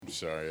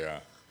sorry.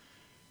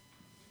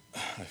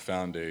 I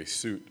found a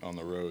suit on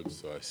the road,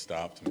 so I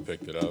stopped and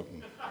picked it up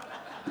and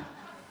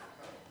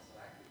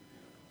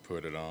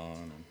put it on.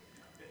 And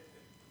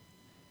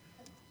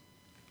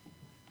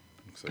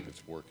looks like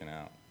it's working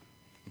out.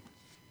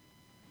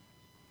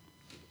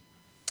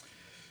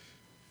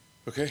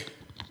 Okay.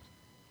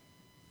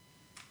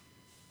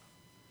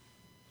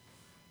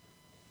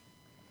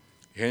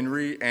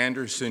 Henry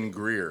Anderson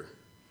Greer,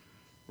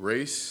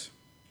 race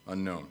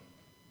unknown,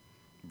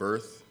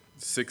 birth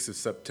 6th of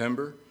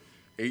September,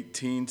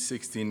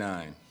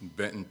 1869,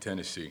 Benton,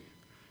 Tennessee,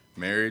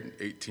 married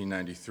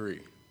 1893,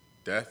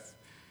 death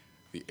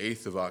the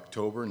 8th of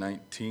October,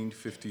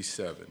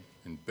 1957,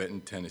 in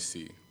Benton,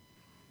 Tennessee.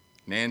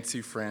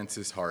 Nancy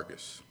Frances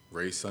Hargis,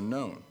 race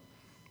unknown,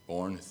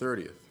 born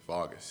 30th of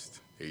August,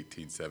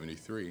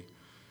 1873,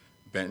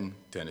 Benton,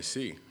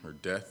 Tennessee. Her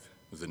death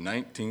was the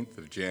 19th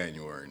of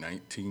January,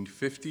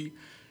 1950,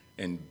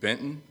 in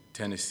Benton,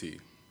 Tennessee.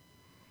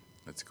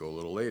 Let's go a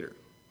little later.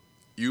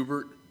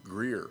 Hubert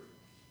Greer,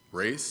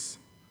 race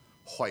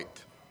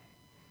white,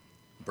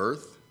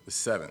 birth the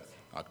 7th,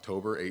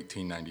 October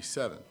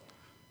 1897,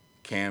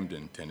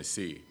 Camden,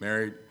 Tennessee.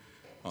 Married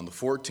on the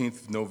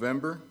 14th of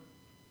November,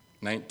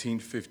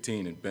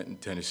 1915, in Benton,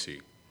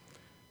 Tennessee.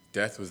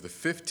 Death was the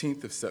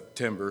 15th of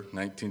September,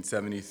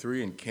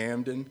 1973, in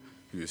Camden.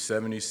 He was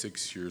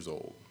 76 years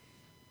old.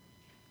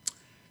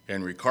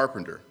 Henry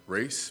Carpenter,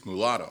 race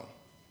mulatto,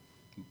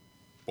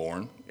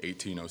 born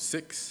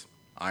 1806,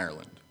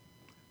 Ireland.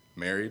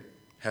 Married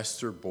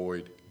Hester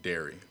Boyd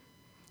Derry,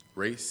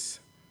 race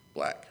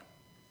black,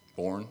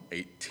 born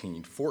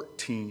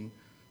 1814,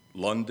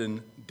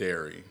 London,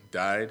 Derry.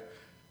 Died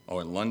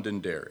in London,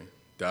 Derry.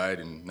 Died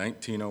in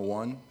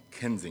 1901,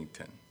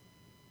 Kensington.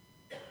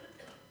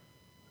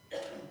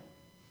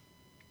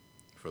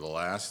 For the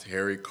last,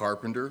 Harry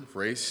Carpenter,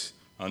 race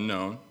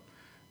unknown,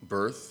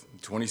 birth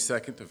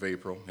 22nd of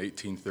April,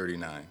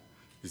 1839.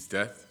 His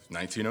death,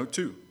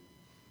 1902.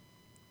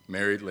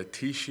 Married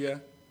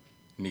Letitia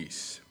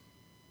Niece.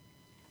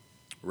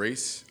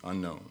 Race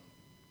unknown.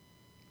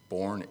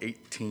 Born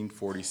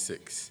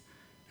 1846,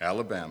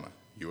 Alabama,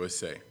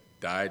 USA.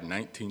 Died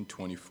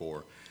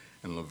 1924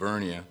 in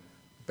Lavernia,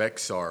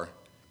 Bexar,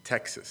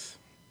 Texas.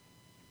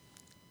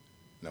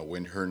 Now,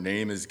 when her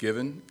name is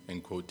given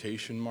in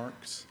quotation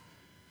marks,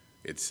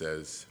 it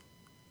says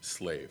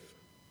slave.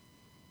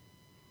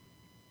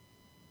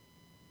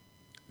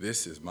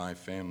 This is my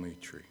family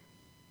tree.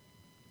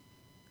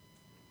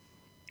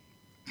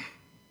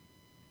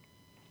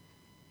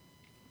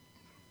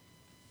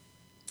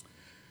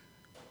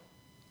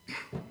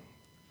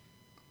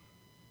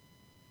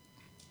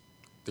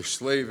 There's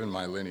slave in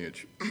my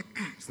lineage.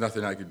 There's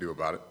nothing I can do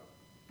about it.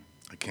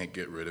 I can't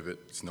get rid of it.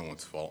 It's no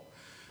one's fault.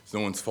 It's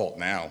no one's fault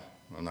now.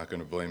 I'm not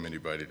going to blame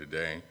anybody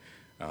today.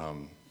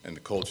 And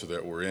the culture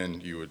that we're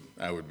in,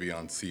 I would be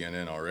on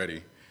CNN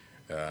already,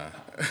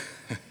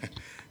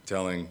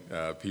 telling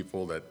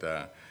people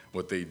that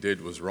what they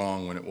did was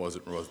wrong when it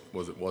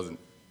wasn't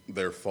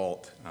their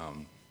fault.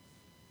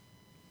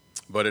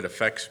 But it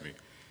affects me.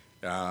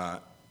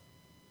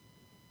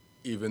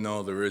 Even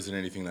though there isn't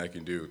anything that I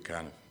can do, it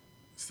kind of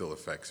still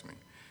affects me.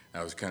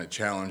 I was kind of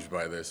challenged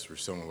by this, where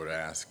someone would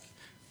ask,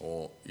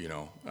 well,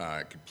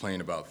 I complain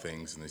about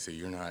things, and they say,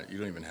 you don't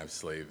even have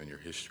slave in your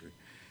history.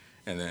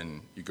 And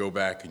then you go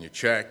back and you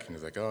check, and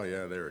it's like, oh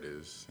yeah, there it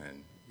is.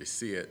 And you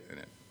see it, and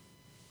it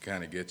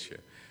kind of gets you.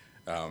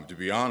 To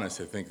be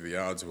honest, I think the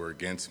odds were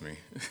against me.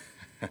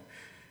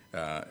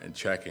 And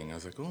checking, I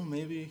was like, oh,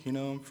 maybe,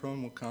 I'm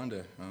from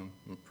Wakanda. I'm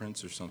a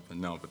prince or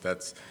something. No, but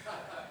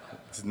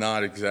it's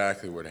not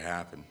exactly what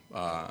happened.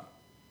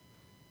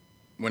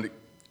 When it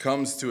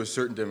comes to a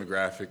certain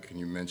demographic, and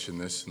you mentioned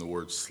this, and the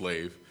word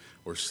slave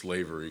or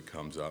slavery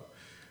comes up,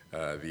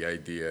 the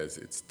idea is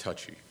it's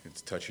touchy.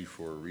 It's touchy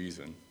for a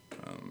reason,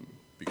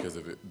 because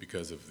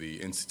of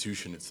the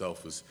institution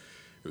itself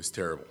was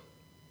terrible.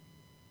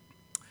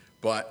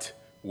 But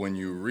when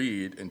you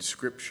read in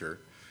Scripture,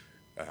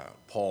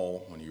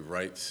 Paul, when he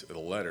writes a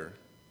letter,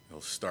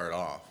 he'll start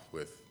off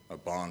with a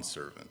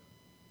bondservant,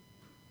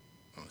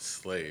 a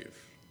slave,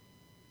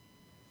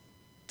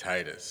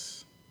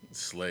 Titus,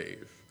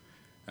 slave.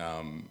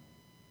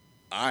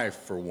 I,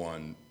 for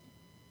one,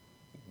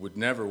 would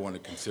never want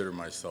to consider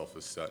myself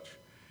as such.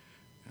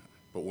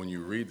 But when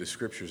you read the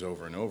Scriptures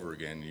over and over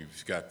again,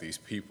 you've got these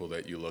people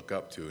that you look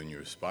up to and you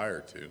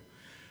aspire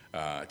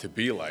to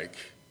be like,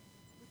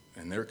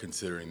 and they're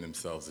considering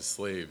themselves a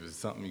slave. It's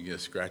something you gotta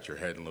scratch your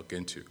head and look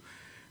into.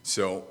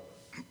 So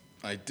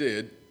I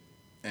did,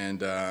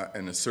 and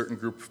a certain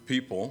group of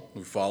people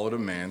who followed a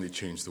man, they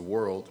changed the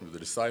world, or the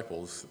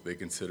disciples, they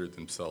considered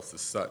themselves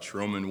as such.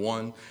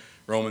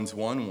 Romans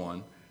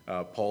 1:1,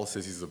 Paul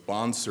says he's a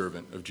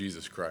bondservant of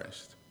Jesus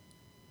Christ.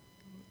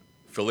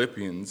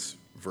 Philippians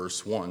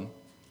verse 1,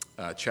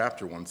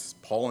 chapter 1, says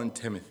Paul and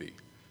Timothy,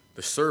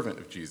 the servant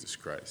of Jesus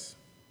Christ.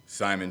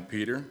 Simon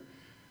Peter,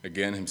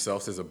 again,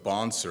 himself says a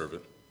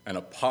bondservant, an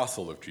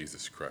apostle of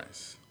Jesus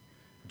Christ.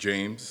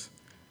 James,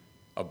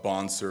 a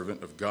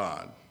bondservant of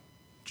God.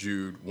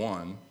 Jude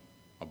 1,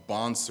 a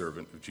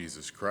bondservant of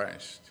Jesus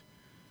Christ.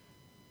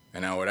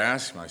 And I would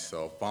ask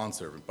myself,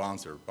 bondservant,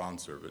 bondservant,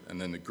 bondservant.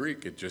 And then the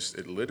Greek,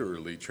 it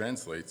literally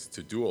translates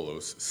to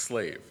doulos,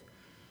 slave.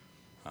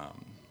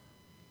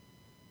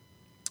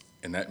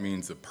 And that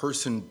means a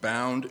person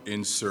bound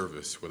in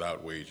service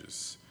without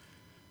wages.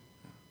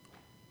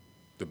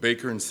 The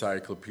Baker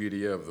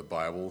Encyclopedia of the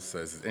Bible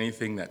says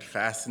anything that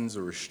fastens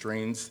or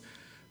restrains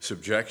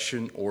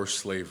subjection or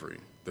slavery.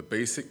 The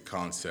basic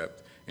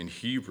concept in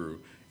Hebrew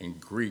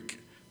and Greek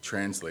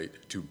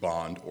translate to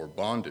bond or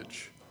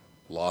bondage,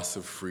 loss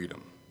of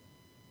freedom.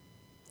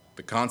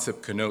 The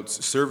concept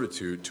connotes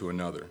servitude to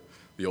another.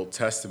 The Old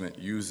Testament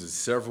uses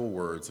several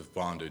words of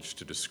bondage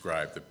to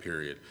describe the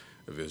period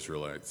of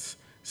Israelites'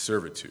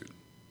 servitude.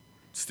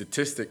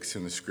 Statistics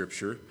in the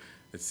scripture,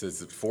 it says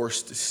that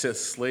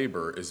forced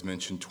labor is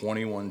mentioned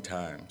 21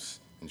 times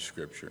in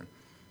scripture.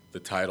 The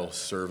title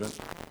servant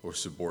or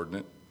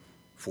subordinate,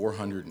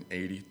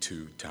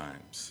 482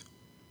 times.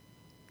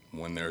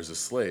 When there's a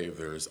slave,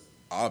 there is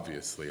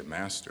obviously a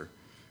master.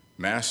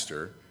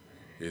 Master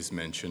is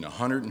mentioned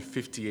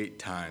 158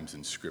 times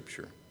in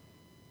Scripture.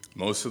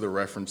 Most of the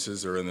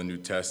references are in the New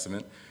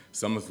Testament,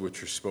 some of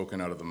which are spoken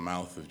out of the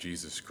mouth of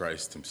Jesus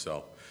Christ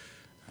himself,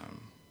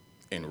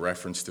 in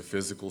reference to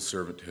physical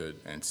servanthood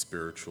and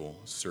spiritual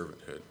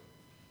servanthood.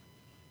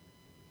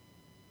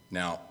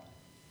 Now,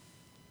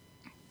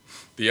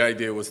 the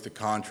idea was to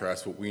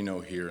contrast what we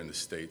know here in the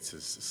States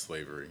as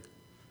slavery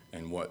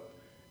and what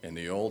in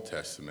the Old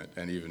Testament,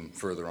 and even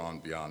further on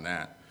beyond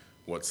that,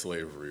 what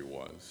slavery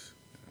was.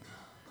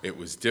 It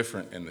was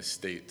different in the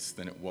States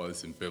than it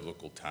was in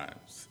biblical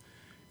times.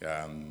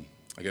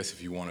 I guess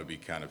if you want to be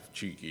kind of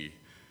cheeky,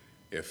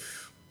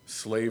 if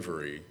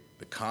slavery,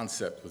 the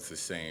concept was the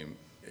same,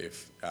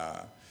 if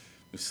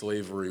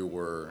slavery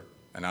were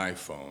an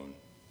iPhone,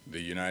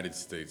 the United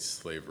States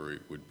slavery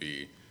would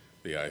be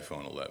the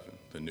iPhone 11,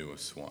 the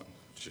newest one.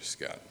 Just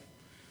got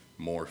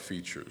more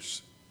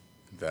features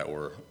that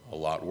were a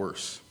lot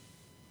worse.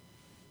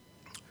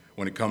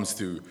 When it comes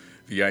to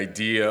the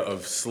idea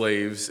of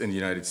slaves in the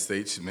United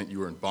States, it meant you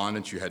were in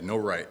bondage, you had no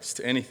rights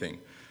to anything,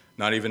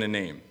 not even a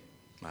name.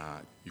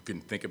 You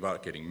couldn't think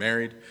about getting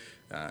married,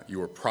 you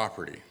were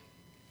property.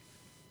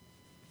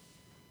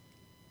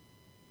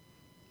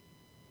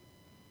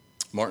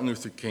 Martin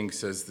Luther King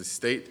says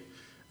states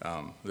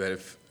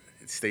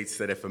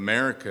that if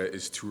America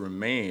is to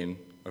remain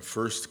a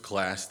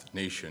first-class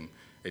nation,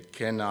 it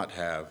cannot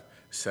have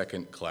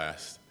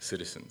second-class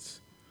citizens.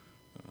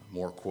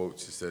 More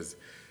quotes, it says,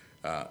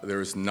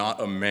 there is not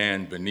a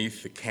man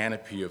beneath the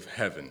canopy of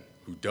heaven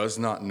who does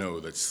not know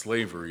that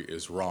slavery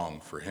is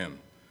wrong for him.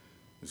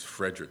 It's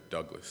Frederick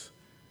Douglass.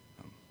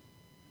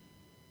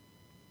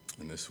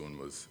 And this one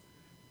was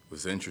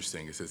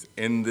interesting. It says,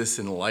 in this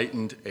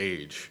enlightened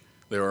age,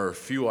 there are a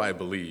few, I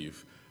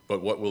believe,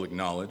 but what will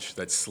acknowledge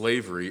that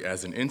slavery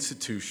as an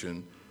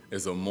institution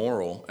is a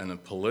moral and a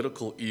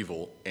political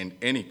evil in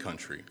any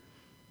country.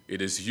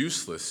 It is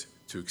useless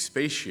to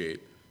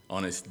expatiate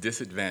on its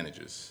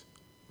disadvantages.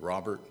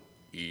 Robert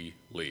E.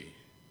 Lee.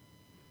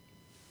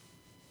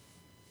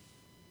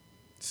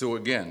 So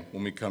again,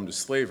 when we come to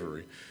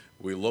slavery,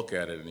 we look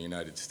at it in the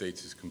United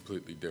States as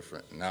completely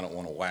different. And I don't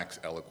want to wax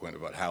eloquent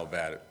about how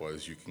bad it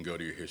was. You can go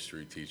to your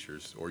history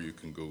teachers or you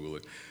can Google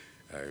it.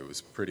 It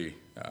was pretty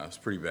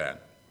bad.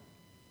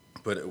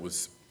 But it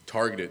was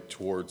targeted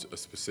towards a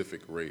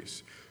specific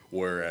race.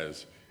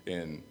 Whereas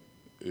in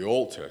the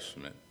Old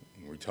Testament,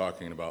 when we're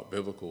talking about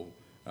biblical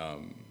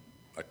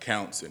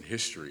accounts in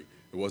history,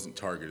 it wasn't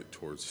targeted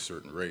towards a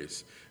certain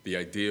race. The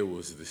idea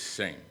was the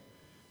same.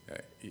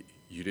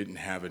 You didn't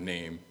have a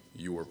name,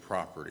 you were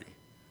property.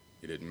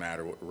 It didn't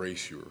matter what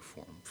race you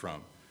were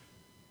from.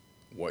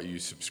 What you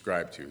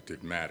subscribed to, it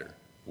didn't matter.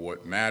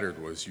 What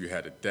mattered was you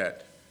had a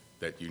debt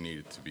that you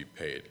needed to be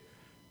paid,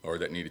 or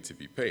that needed to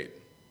be paid.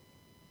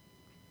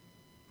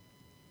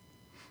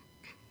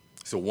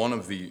 So one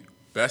of the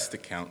best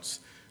accounts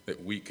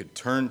that we could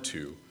turn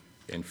to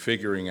in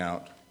figuring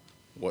out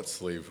what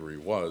slavery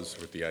was,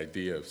 what the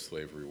idea of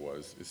slavery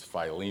was, is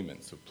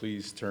Philemon. So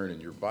please turn in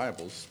your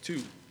Bibles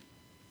to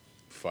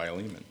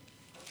Philemon.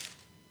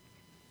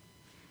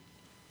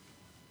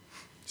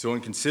 So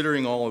in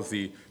considering all of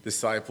the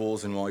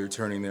disciples, and while you're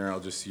turning there, I'll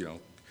just,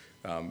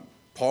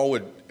 Paul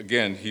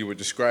he would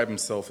describe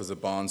himself as a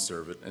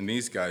bondservant, and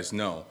these guys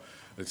know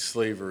that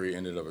slavery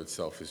in and of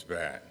itself is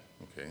bad,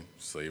 okay?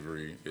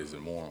 Slavery is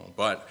immoral.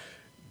 But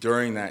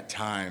during that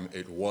time,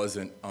 it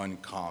wasn't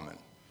uncommon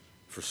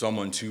for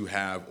someone to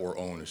have or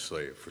own a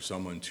slave, for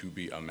someone to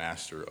be a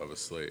master of a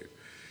slave.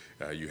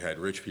 You had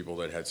rich people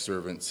that had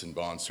servants and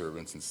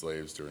bondservants and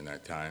slaves during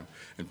that time,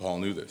 and Paul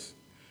knew this.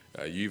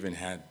 You even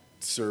had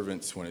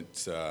servants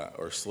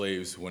or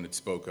slaves when it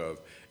spoke of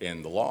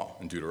in the law,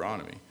 in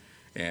Deuteronomy.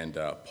 And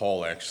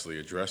Paul actually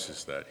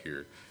addresses that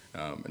here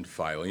in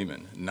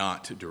Philemon,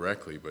 not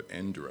directly, but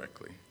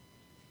indirectly.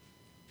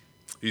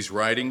 He's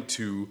writing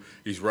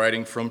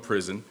from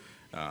prison.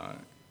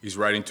 He's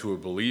writing to a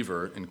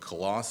believer in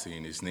Colossae,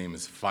 and his name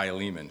is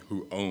Philemon,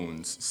 who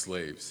owns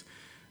slaves.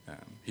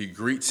 He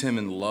greets him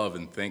in love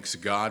and thanks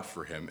God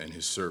for him and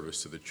his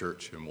service to the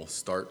church. And we'll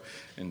start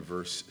in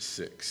verse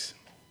 6.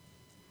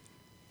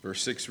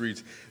 Verse 6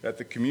 reads, that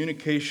the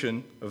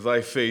communication of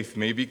thy faith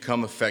may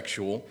become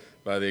effectual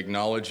by the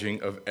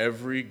acknowledging of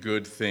every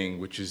good thing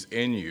which is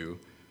in you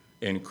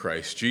in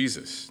Christ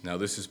Jesus. Now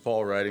this is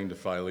Paul writing to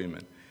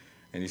Philemon.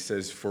 And he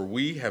says, for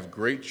we have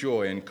great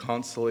joy and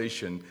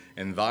consolation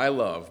in thy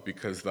love,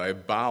 because thy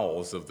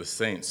bowels of the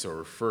saints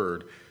are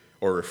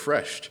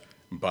refreshed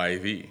by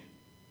thee,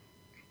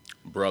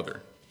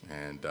 brother.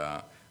 And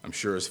I'm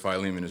sure as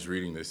Philemon is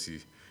reading this,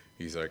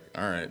 he's like,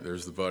 all right,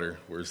 there's the butter.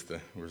 Where's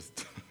the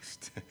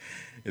toast?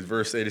 In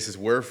verse 8, it says,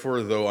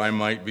 wherefore, though I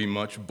might be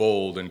much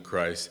bold in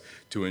Christ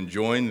to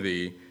enjoin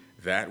thee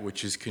that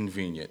which is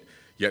convenient,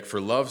 yet for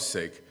love's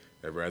sake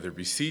I rather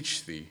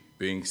beseech thee,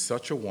 being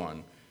such a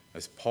one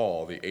as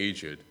Paul the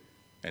aged,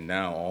 and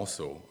now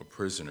also a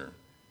prisoner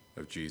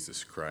of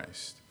Jesus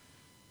Christ.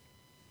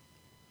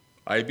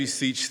 I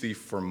beseech thee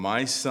for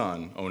my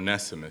son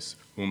Onesimus,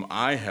 whom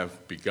I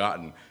have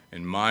begotten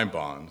in my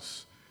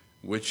bonds,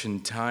 which in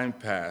time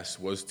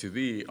past was to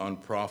thee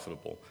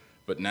unprofitable,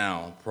 but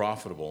now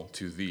profitable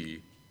to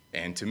thee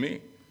and to me,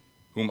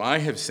 whom I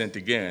have sent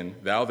again.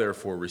 Thou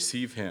therefore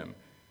receive him,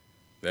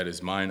 that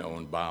is mine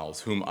own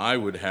bowels, whom I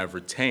would have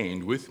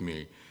retained with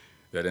me,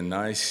 that in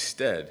thy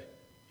stead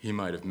he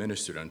might have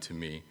ministered unto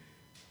me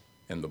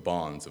in the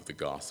bonds of the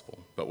gospel.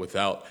 But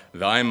without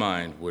thy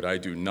mind would I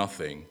do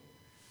nothing,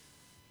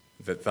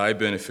 that thy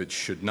benefit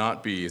should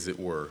not be, as it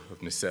were,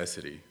 of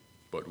necessity,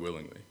 but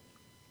willingly.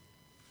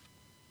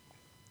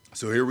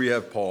 So here we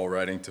have Paul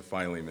writing to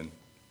Philemon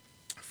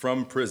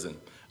from prison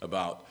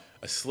about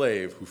a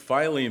slave who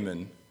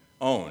Philemon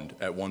owned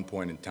at one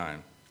point in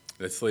time.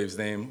 That slave's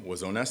name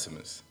was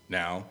Onesimus.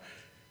 Now,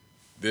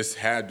 this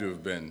had to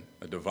have been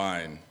a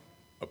divine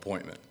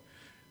appointment.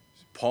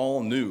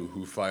 Paul knew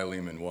who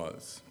Philemon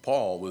was.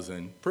 Paul was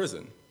in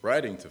prison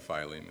writing to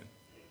Philemon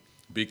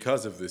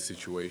because of this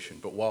situation.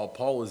 But while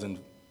Paul was in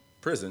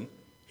prison,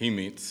 he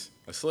meets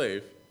a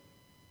slave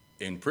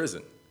in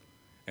prison.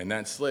 And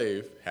that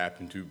slave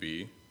happened to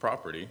be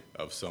property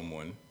of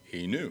someone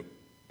he knew,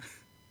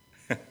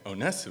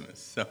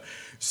 Onesimus.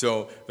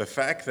 So the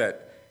fact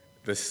that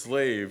the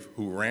slave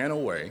who ran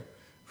away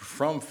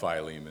from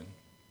Philemon,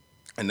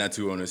 and that's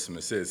who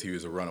Onesimus is, he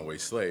was a runaway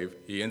slave,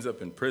 he ends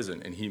up in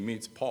prison and he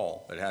meets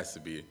Paul. It has to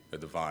be a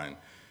divine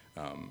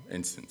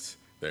instance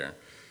there.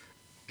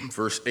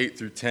 Verse 8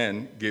 through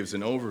 10 gives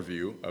an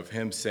overview of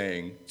him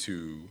saying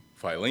to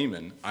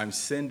Philemon, I'm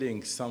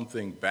sending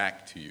something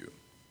back to you.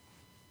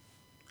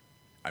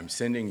 I'm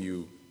sending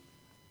you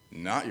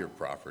not your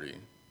property.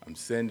 I'm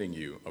sending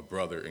you a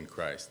brother in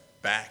Christ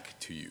back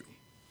to you.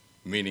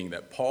 Meaning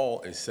that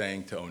Paul is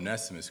saying to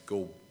Onesimus,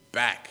 go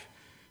back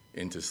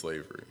into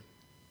slavery.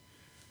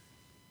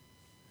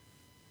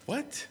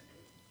 What?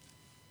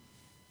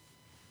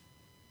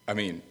 I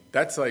mean,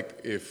 that's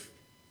like if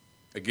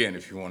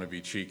you want to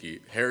be cheeky,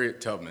 Harriet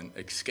Tubman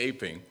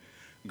escaping,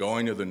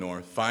 going to the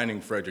north,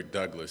 finding Frederick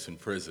Douglass in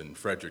prison.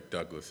 Frederick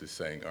Douglass is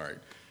saying, all right,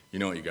 you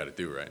know what you got to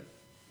do, right?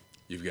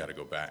 You've got to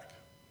go back.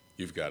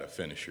 You've got to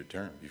finish your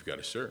term. You've got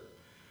to serve.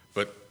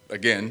 But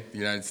again, the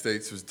United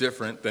States was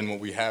different than what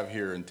we have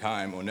here in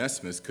time.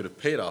 Onesimus could have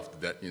paid off the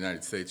debt. In the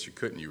United States, you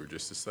couldn't. You were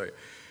just a slave.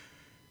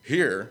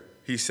 Here,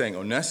 he's saying,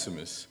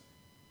 Onesimus,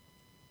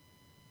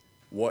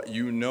 what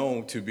you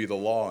know to be the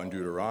law in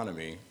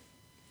Deuteronomy,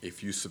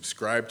 if you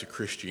subscribe to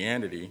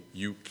Christianity,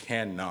 you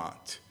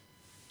cannot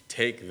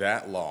take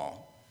that law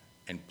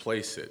and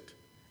place it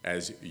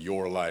as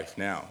your life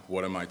now.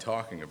 What am I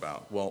talking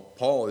about? Well,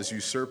 Paul is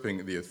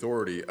usurping the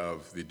authority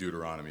of the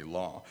Deuteronomy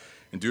law.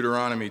 In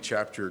Deuteronomy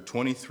chapter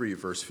 23,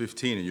 verse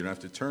 15, and you don't have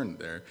to turn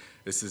there,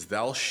 it says,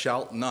 thou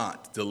shalt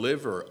not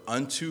deliver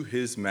unto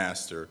his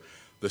master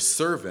the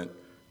servant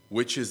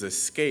which is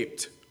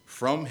escaped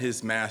from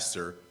his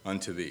master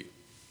unto thee.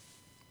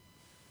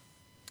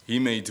 He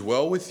may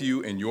dwell with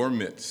you in your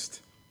midst,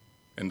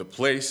 in the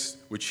place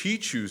which he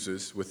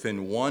chooses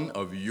within one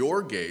of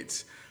your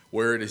gates,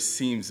 where it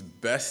seems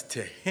best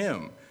to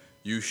him,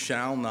 you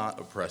shall not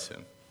oppress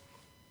him.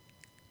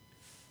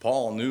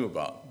 Paul knew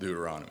about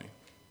Deuteronomy.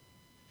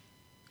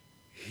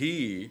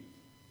 He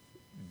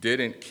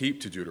didn't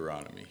keep to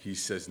Deuteronomy. He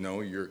says,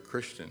 no, you're a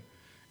Christian.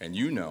 And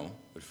you know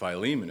that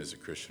Philemon is a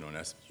Christian.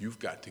 Onesimus, you've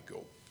got to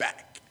go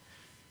back.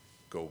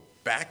 Go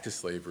back to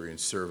slavery and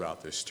serve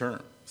out this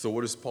term. So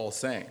what is Paul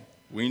saying?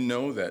 We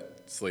know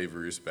that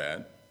slavery is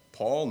bad.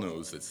 Paul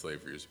knows that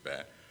slavery is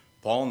bad.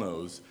 Paul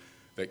knows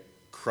that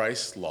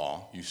Christ's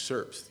law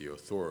usurps the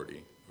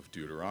authority of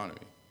Deuteronomy,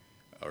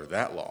 or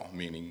that law,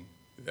 meaning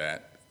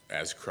that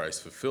as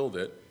Christ fulfilled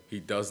it, he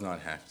does not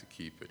have to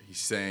keep it. He's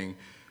saying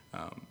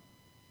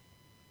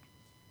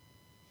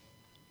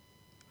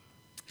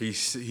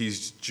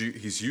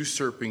he's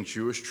usurping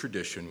Jewish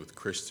tradition with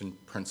Christian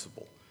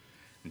principle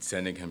and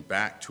sending him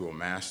back to a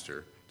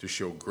master to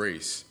show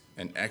grace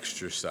and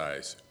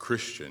exercise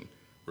Christian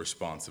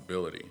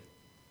responsibility.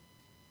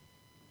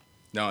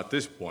 Now, at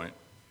this point,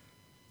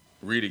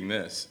 reading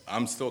this,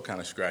 I'm still kind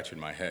of scratching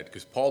my head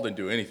because Paul didn't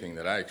do anything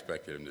that I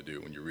expected him to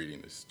do when you're reading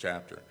this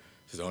chapter.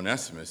 He says,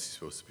 Onesimus is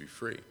supposed to be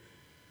free.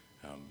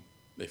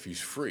 If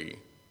he's free,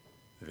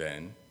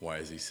 then why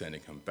is he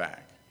sending him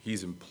back?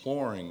 He's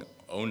imploring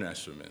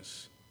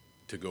Onesimus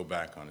to go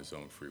back on his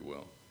own free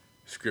will.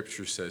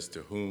 Scripture says,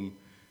 to whom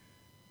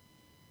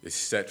is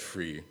set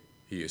free,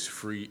 he is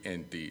free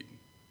indeed.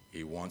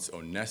 He wants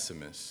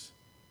Onesimus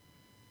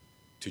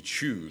to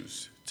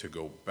choose to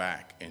go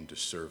back into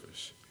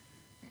service.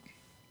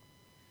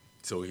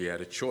 So he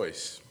had a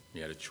choice. He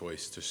had a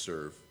choice to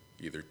serve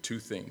either two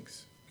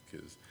things,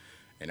 because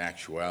in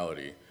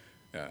actuality,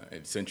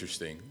 it's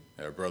interesting.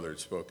 Our brother had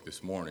spoke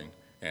this morning,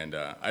 and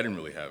I didn't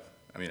really have,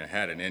 I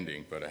had an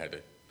ending, but I had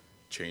to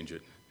change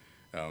it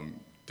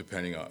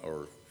depending on,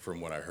 or from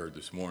what I heard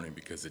this morning,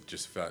 because it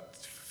just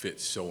fit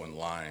so in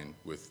line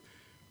with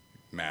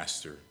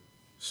master,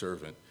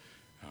 servant.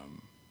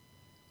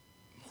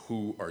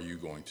 Who are you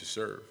going to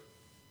serve?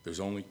 There's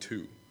only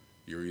two.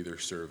 You're either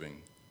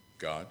serving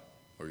God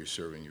or you're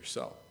serving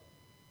yourself.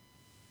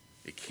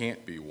 It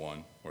can't be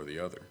one or the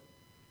other.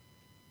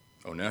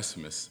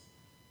 Onesimus,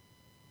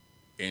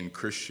 in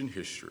Christian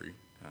history,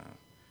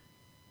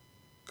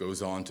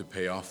 goes on to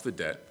pay off the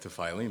debt to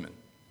Philemon.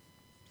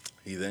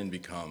 He then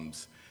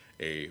becomes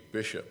a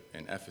bishop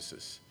in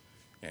Ephesus,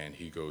 and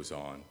he goes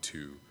on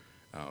to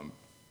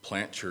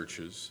plant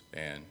churches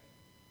and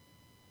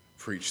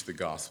preach the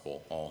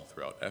gospel all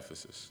throughout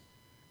Ephesus.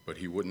 But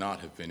he would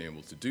not have been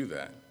able to do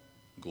that,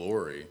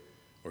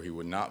 he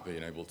would not have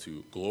been able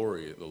to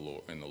glory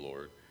in the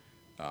Lord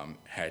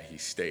had he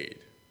stayed.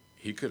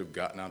 He could have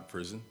gotten out of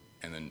prison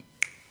and then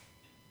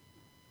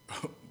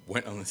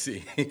went on the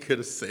sea. He could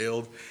have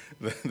sailed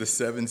the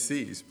seven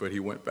seas, but he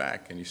went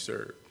back and he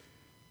served.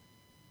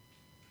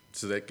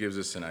 So that gives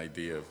us an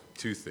idea of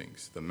two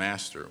things. The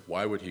master,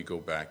 why would he go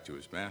back to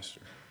his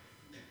master?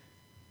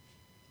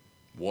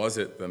 Was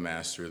it the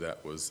master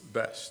that was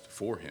best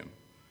for him?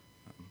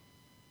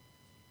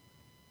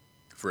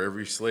 For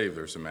every slave,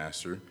 there's a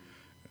master.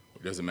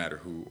 It doesn't matter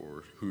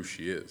who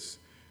she is.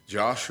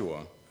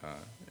 Joshua,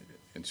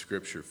 in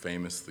Scripture,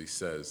 famously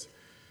says,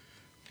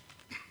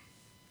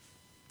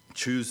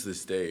 "Choose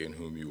this day in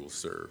whom you will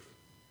serve."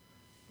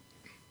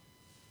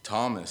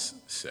 Thomas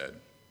said,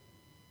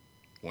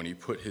 when he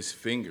put his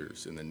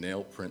fingers in the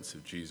nail prints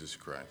of Jesus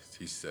Christ,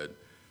 he said,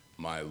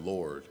 "My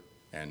Lord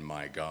and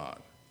my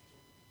God."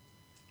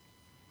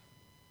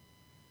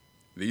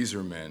 These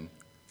are men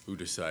who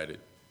decided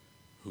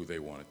who they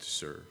wanted to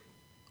serve.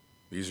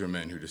 These are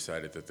men who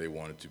decided that they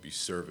wanted to be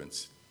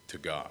servants to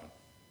God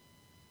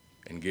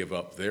and give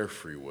up their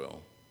free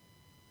will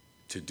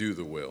to do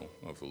the will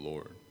of the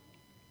Lord.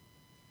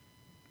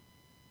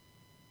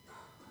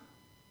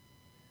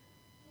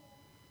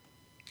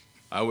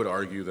 I would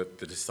argue that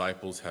the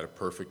disciples had a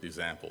perfect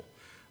example.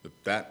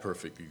 That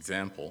perfect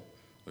example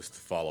was to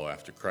follow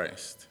after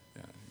Christ.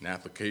 An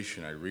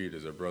application I read,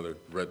 as our brother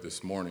read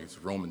this morning, it's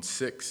Romans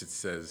 6. It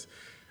says,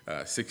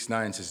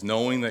 6:9 says,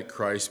 "Knowing that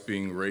Christ,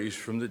 being raised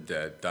from the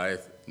dead,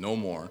 dieth no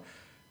more,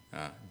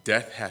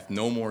 death hath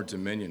no more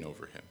dominion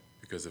over him,"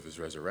 because of his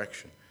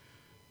resurrection.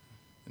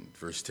 In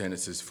verse 10 it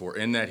says, "For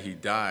in that he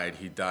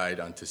died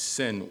unto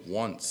sin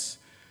once,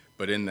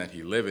 but in that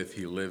he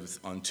lives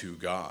unto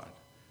God."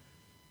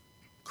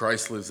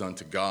 Christ lives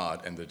unto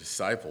God, and the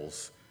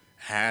disciples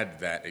had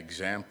that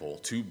example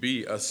to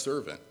be a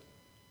servant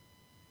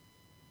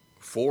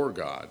for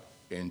God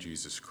in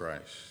Jesus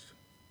Christ.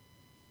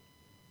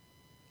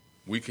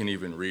 We can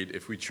even read,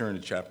 if we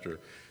turn to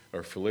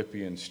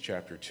Philippians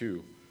chapter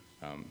 2,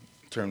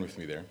 turn with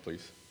me there,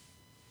 please.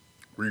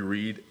 We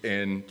read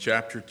in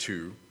chapter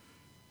 2,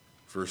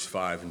 verse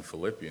 5 in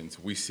Philippians,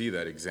 we see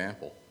that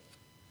example.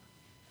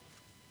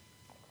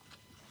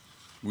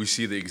 We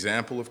see the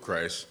example of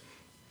Christ.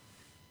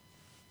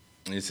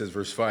 And it says,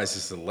 verse 5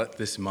 says, "Let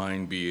this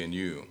mind be in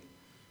you,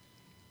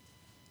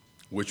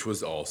 which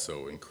was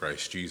also in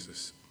Christ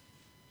Jesus,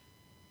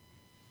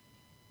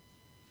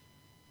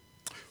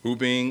 who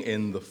being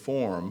in the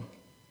form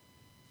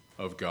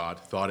of God,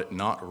 thought it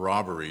not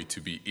robbery to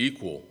be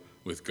equal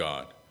with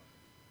God,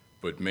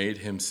 but made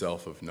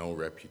himself of no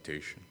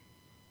reputation,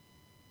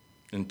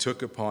 and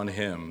took upon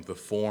him the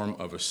form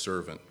of a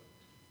servant,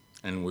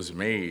 and was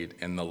made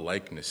in the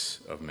likeness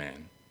of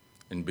man.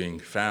 And being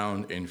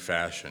found in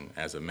fashion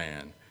as a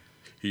man,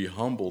 he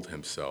humbled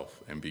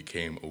himself and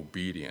became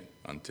obedient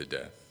unto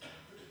death,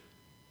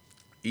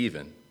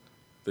 even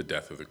the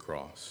death of the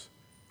cross.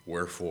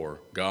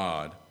 Wherefore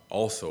God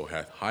also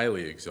hath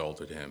highly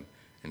exalted him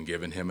and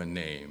given him a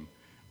name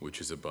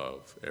which is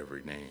above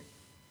every name."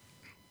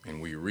 And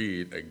we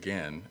read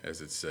again,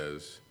 as it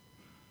says,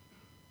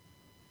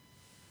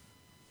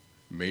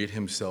 "Made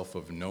himself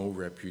of no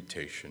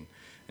reputation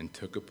and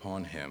took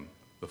upon him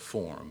the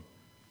form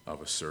of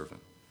a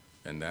servant."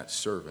 And that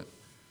servant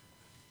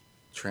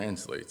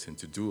translates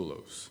into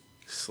doulos,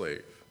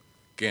 slave.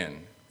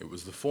 Again, it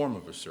was the form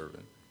of a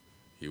servant.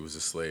 He was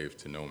a slave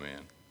to no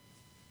man.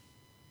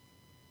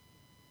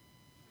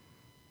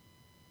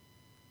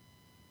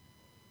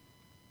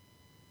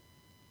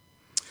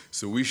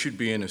 So we should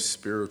be in a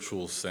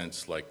spiritual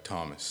sense like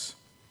Thomas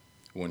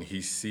when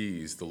he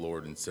sees the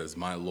Lord and says,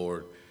 "My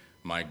Lord,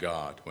 my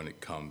God," when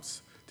it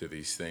comes to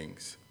these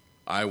things.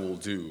 I will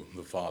do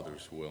the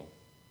Father's will.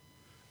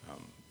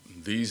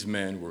 These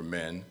men were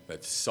men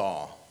that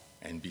saw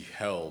and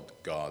beheld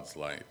God's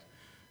light.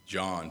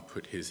 John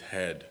put his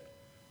head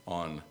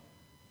on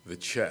the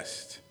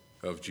chest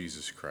of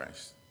Jesus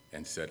Christ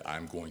and said,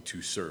 I'm going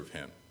to serve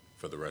him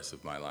for the rest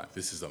of my life.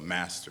 This is a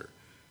master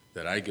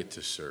that I get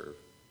to serve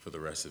for the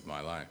rest of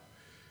my life.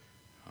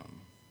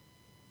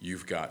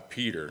 You've got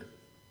Peter,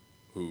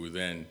 who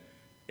then,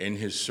 in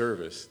his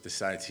service,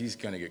 decides he's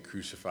going to get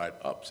crucified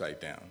upside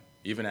down,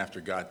 even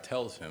after God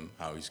tells him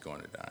how he's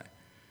going to die.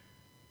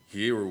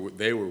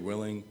 They were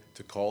willing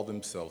to call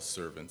themselves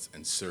servants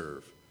and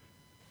serve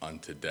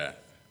unto death.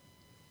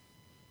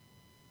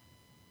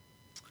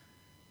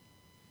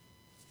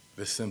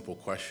 The simple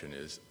question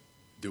is,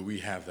 do we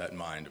have that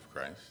mind of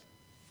Christ?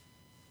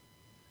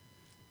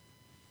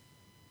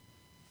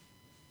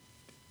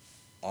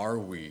 Are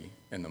we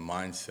in the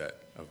mindset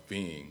of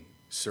being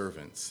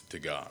servants to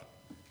God?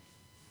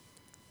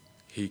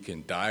 He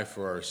can die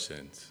for our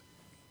sins.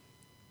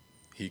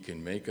 He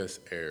can make us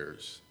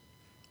heirs.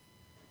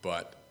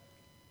 But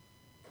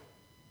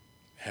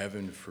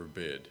heaven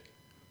forbid,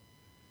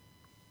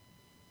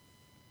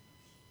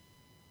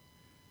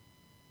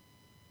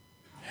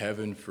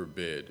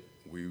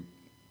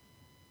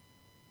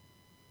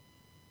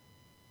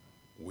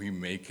 we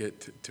make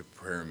it to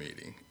prayer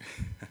meeting.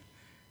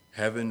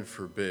 Heaven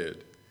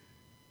forbid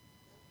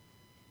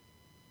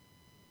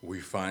we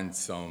find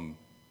some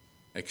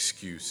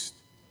excuse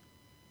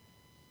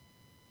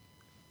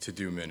to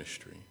do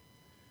ministry.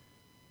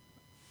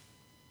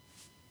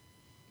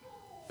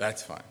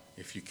 That's fine.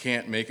 If you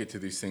can't make it to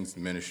these things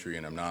in ministry,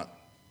 and I'm not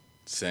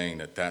saying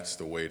that that's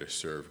the way to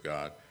serve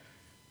God,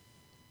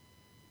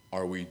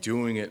 are we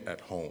doing it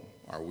at home?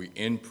 Are we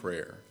in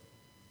prayer?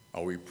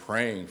 Are we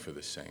praying for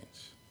the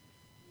saints?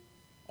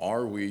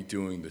 Are we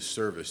doing the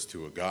service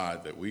to a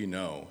God that we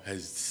know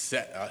has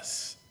set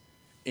us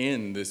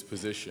in this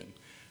position?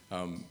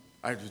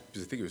 I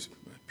think it was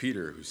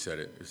Peter who said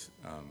it.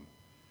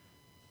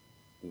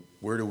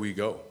 Where do we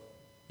go?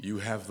 You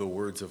have the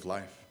words of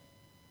life.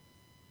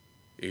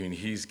 And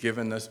he's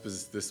given us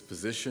this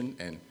position,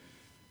 and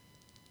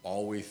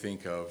all we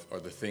think of are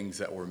the things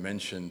that were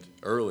mentioned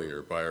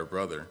earlier by our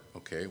brother.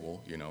 Okay,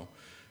 well,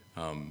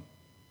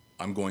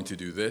 I'm going to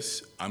do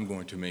this. I'm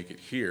going to make it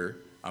here.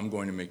 I'm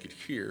going to make it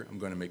here. I'm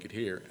going to make it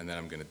here, and then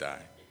I'm going to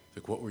die.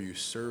 Like, what were you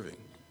serving?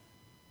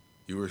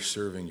 You were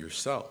serving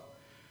yourself.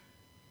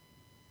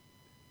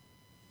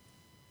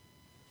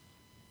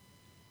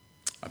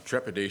 I'm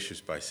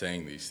trepidatious by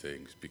saying these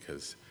things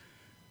because,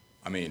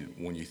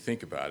 when you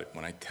think about it,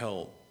 when I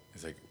tell,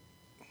 it's like,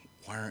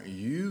 why aren't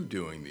you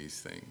doing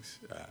these things?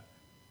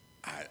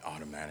 I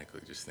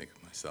automatically just think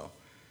of myself.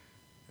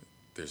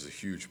 There's a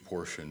huge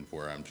portion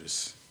where I'm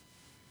just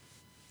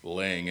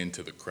laying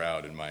into the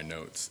crowd in my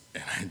notes,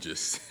 and I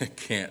just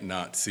can't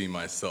not see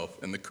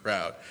myself in the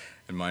crowd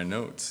in my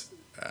notes.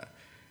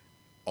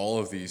 All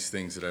of these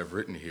things that I've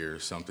written here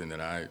is something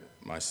that I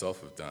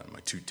myself have done. Am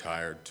I too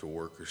tired to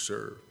work or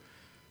serve?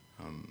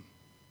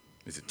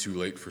 Is it too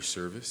late for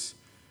service?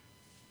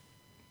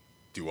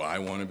 Do I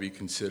want to be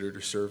considered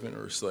a servant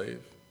or a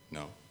slave?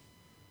 No.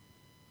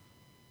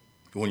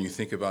 When you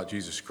think about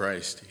Jesus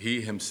Christ,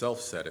 he himself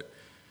said it.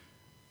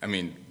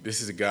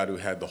 This is a God who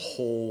had the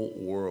whole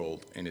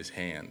world in his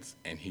hands,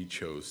 and he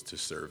chose to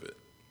serve it.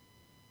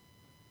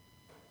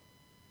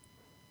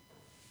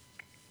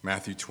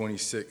 Matthew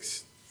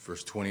 26,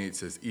 verse 28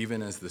 says,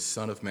 even as the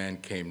Son of Man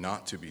came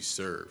not to be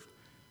served,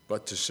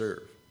 but to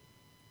serve,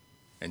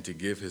 and to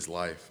give his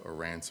life a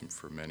ransom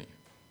for many.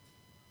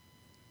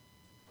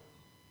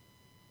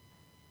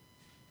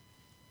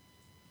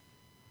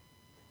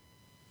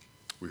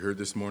 We heard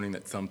this morning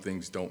that some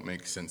things don't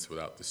make sense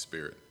without the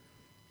Spirit.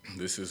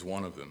 This is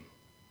one of them.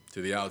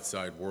 To the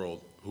outside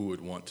world, who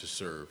would want to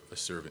serve a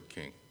servant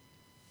king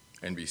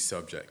and be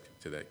subject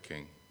to that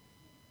king?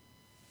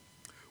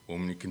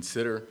 When we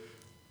consider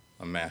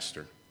a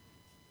master,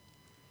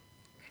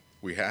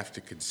 we have to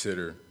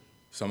consider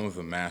some of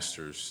the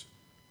masters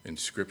in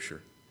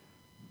Scripture.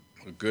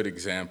 A good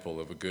example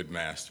of a good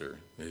master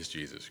is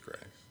Jesus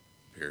Christ,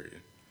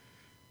 period.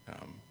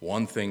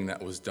 One thing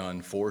that was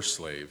done for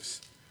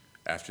slaves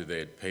after they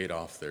had paid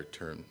off their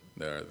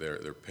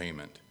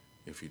payment,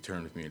 if you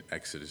turn with me in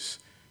Exodus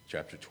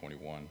chapter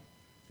 21,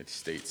 it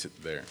states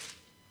it there.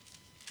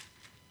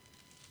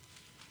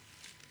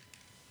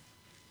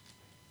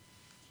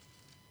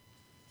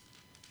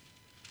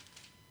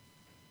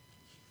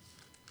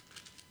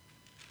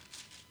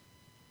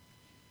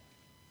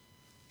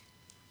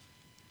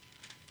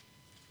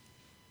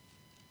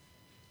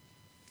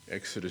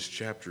 Exodus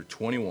chapter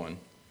 21,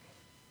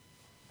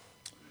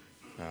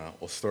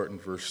 we'll start in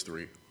verse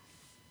 3.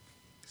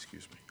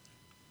 Excuse me.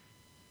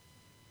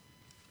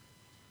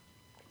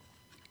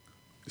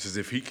 It says,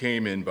 if he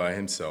came in by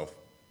himself,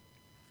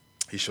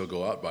 he shall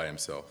go out by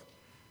himself.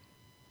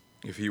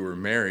 If he were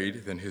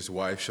married, then his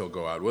wife shall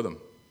go out with him.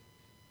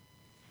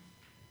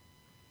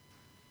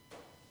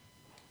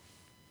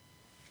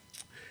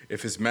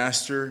 If his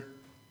master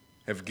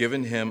have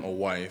given him a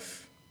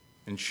wife,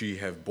 and she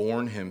have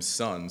borne him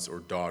sons or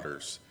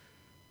daughters,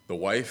 The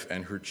wife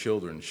and her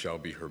children shall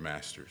be her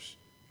master's,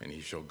 and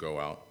he shall go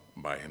out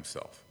by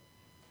himself.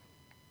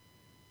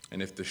 And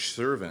if the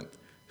servant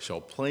shall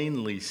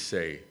plainly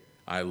say,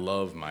 I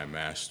love my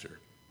master,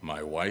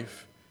 my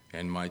wife,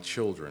 and my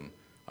children,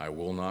 I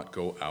will not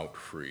go out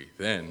free,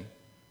 then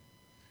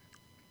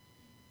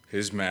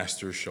his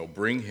master shall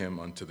bring him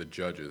unto the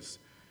judges,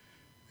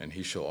 and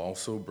he shall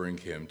also bring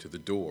him to the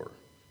door,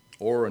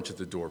 or unto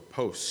the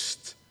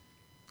doorpost,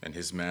 and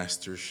his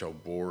master shall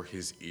bore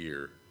his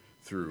ear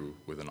through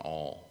with an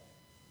awl,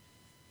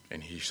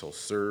 and he shall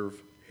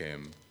serve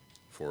him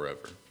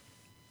forever.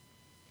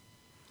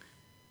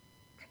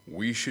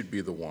 We should be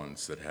the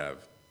ones that have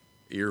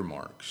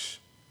earmarks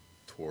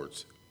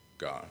towards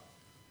God.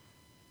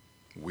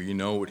 We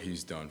know what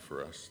he's done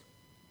for us.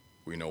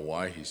 We know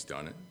why he's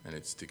done it, and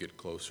it's to get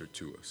closer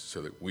to us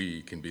so that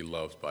we can be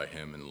loved by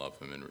him and love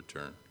him in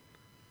return.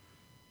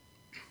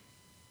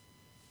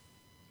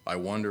 I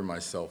wonder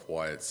myself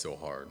why it's so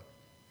hard.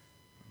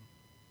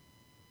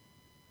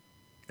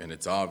 And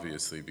it's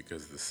obviously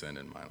because of the sin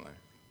in my life.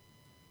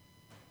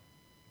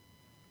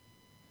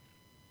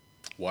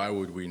 Why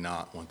would we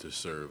not want to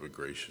serve a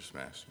gracious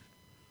master?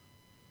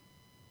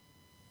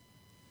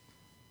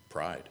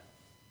 Pride.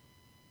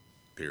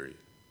 Period.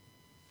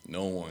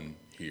 No one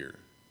here,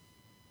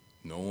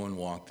 no one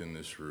walked in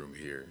this room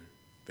here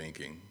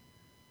thinking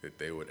that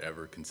they would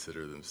ever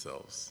consider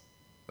themselves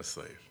a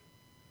slave.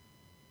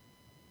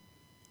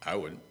 I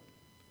wouldn't.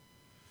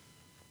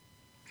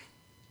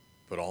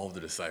 But all of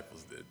the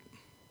disciples did.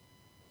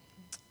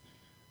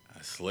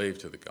 A slave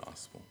to the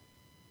gospel.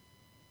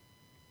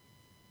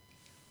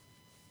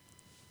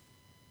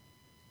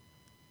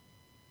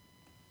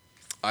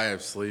 I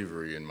have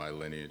slavery in my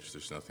lineage.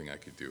 There's nothing I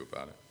could do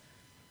about it.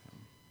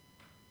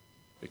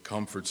 It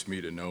comforts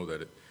me to know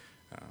that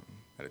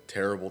at a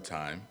terrible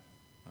time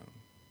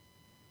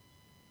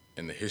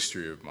in the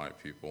history of my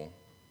people,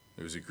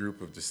 there was a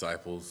group of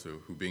disciples who,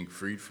 being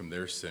freed from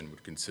their sin,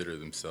 would consider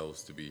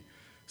themselves to be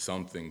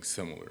something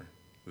similar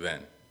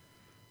then,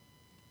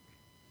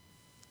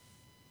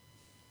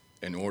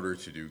 in order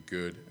to do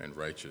good and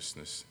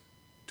righteousness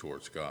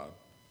towards God.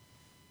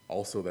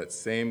 Also, that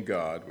same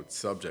God would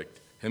subject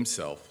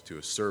himself to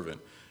a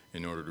servant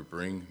in order to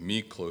bring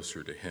me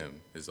closer to him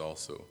is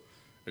also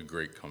a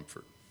great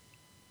comfort.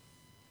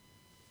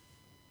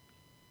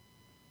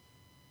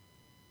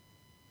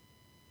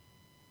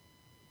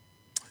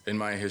 In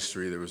my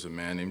history, there was a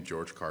man named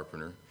George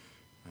Carpenter.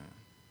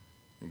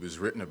 He was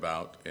written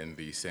about in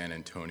the San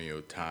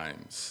Antonio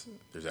Times.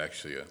 There's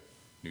actually a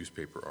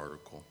newspaper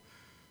article.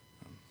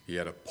 He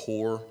had a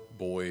poor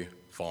boy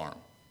farm.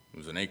 It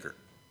was an acre.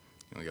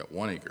 He only got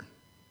 1 acre.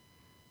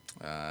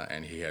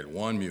 And he had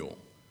 1 mule.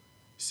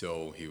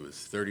 So he was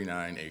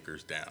 39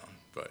 acres down,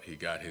 but he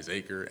got his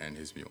acre and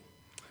his mule.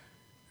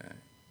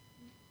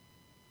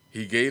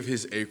 He gave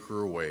his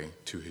acre away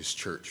to his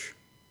church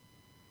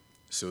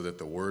so that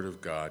the word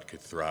of God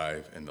could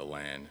thrive in the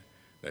land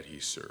that he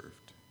served.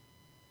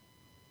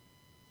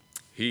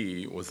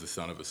 He was the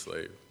son of a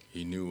slave.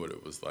 He knew what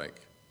it was like.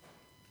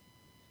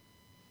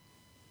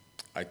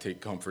 I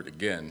take comfort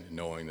again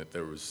knowing that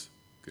there's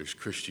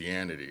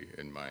Christianity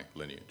in my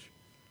lineage.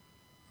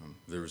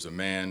 There was a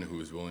man who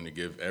was willing to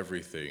give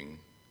everything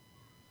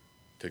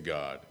to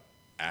God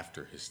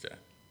after his death.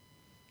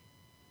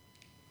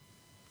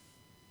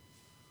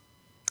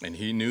 And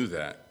he knew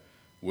that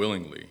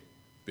willingly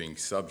being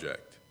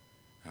subject,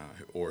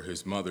 or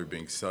his mother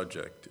being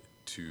subject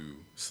to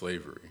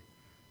slavery,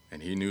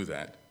 and he knew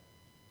that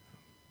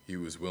he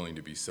was willing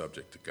to be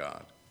subject to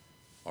God.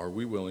 Are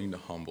we willing to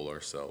humble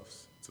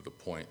ourselves to the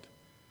point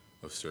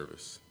of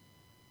service?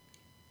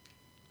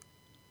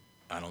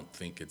 I don't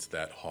think it's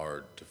that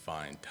hard to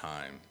find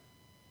time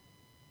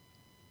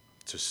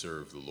to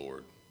serve the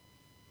Lord.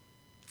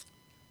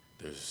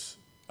 There's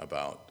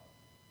a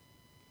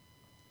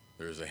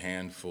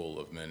handful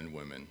of men and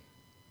women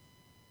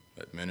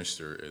that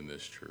minister in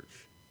this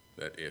church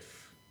that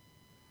if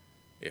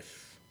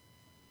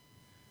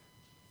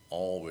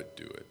all would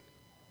do it,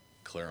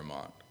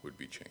 Claremont would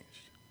be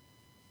changed.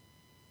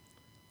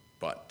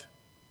 But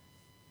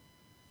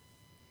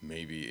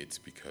maybe it's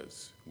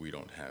because we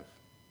don't have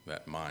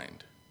that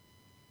mind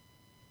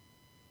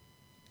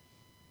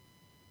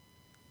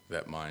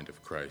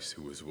of Christ,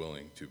 who was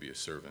willing to be a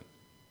servant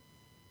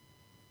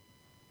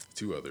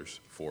to others,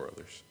 for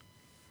others.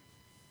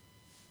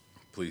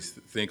 Please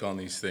think on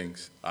these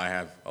things. I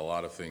have a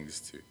lot of things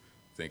to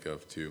think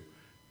of too,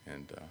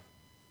 and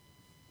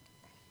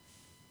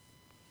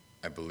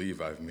I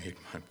believe I've made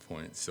my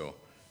point, so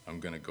I'm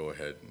going to go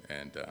ahead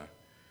and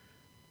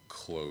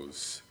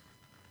close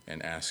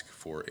and ask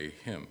for a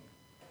hymn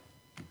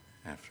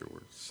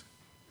afterwards.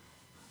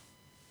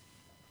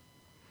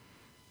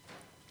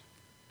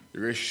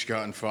 Your gracious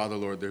God and Father,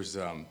 Lord,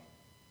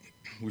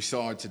 we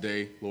saw it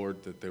today,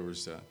 Lord, that there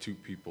was 2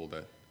 people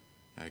that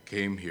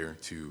came here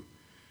to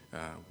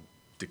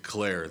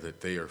declare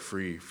that they are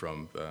free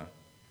from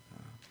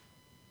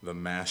the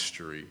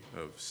mastery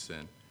of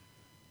sin.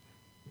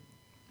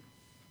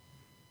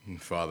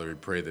 And Father, we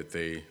pray that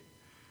they,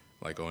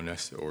 like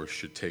Onesiphorus,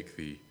 should take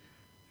the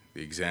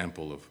the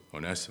example of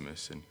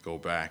Onesimus and go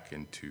back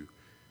and to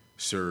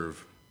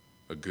serve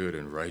a good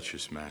and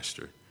righteous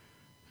master.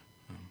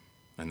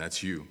 And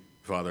that's you.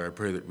 Father, I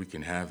pray that we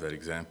can have that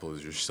example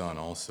as your son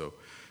also,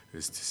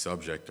 is to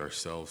subject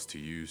ourselves to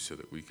you so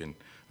that we can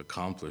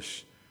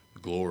accomplish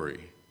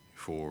glory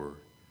for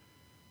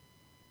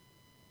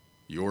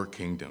your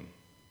kingdom.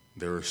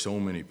 There are so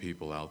many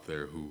people out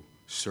there who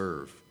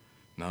serve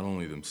not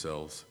only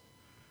themselves,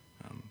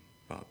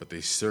 but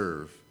they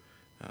serve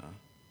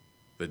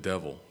the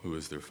devil, who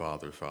is their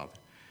father.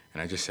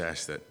 And I just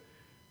ask that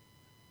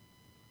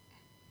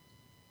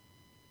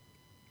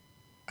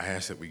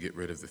we get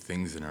rid of the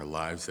things in our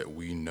lives that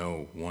we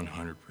know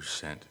 100%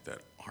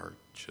 that are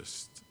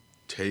just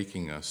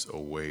taking us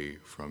away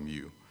from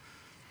you.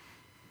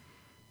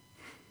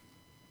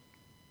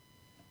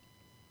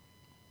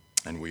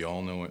 And we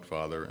all know it,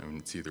 Father, and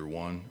it's either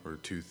one or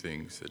two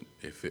things, that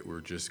if it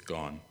were just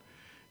gone,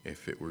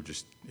 if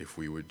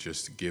we would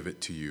just give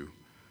it to you,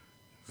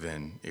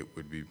 then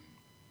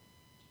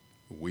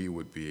we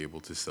would be able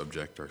to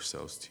subject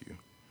ourselves to you.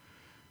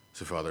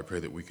 So, Father, I pray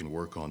that we can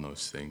work on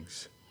those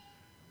things.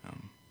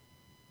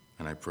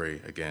 And I pray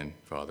again,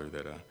 Father,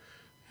 that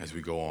as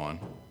we go on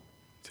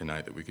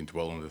tonight, that we can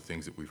dwell on the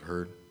things that we've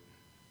heard,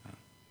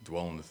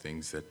 dwell on the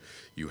things that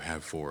you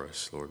have for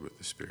us, Lord, with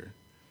the Spirit.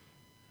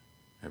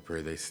 I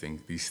pray these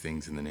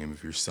things in the name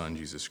of your Son,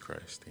 Jesus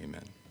Christ.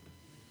 Amen.